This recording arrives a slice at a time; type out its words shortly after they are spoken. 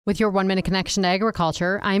With your 1-Minute Connection to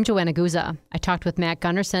Agriculture, I'm Joanna Guza. I talked with Matt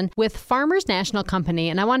Gunnarsson with Farmers National Company,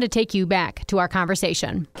 and I wanted to take you back to our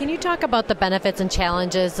conversation. Can you talk about the benefits and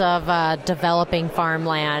challenges of developing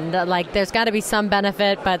farmland? Like, there's got to be some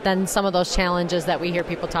benefit, but then some of those challenges that we hear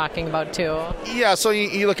people talking about too. Yeah, so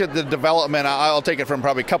you look at the development, I'll take it from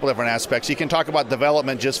probably a couple different aspects. You can talk about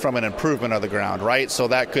development just from an improvement of the ground, right? So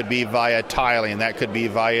that could be via tiling, that could be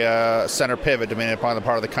via center pivot, depending upon the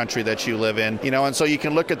part of the country that you live in. And so you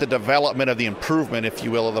can look at the development of the improvement, if you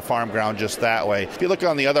will, of the farm ground just that way. If you look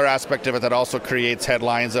on the other aspect of it that also creates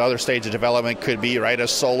headlines, the other stage of development could be, right, a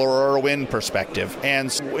solar or a wind perspective. And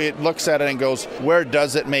so it looks at it and goes, where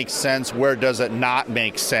does it make sense? Where does it not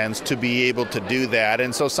make sense to be able to do that?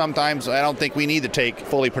 And so sometimes I don't think we need to take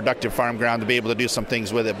fully productive farm ground to be able to do some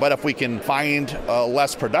things with it. But if we can find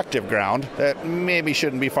less productive ground that maybe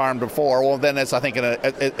shouldn't be farmed before, well, then I think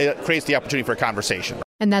it creates the opportunity for a conversation.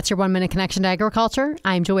 And that's your 1-Minute Connection to Agriculture.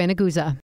 I'm Joanna Guza.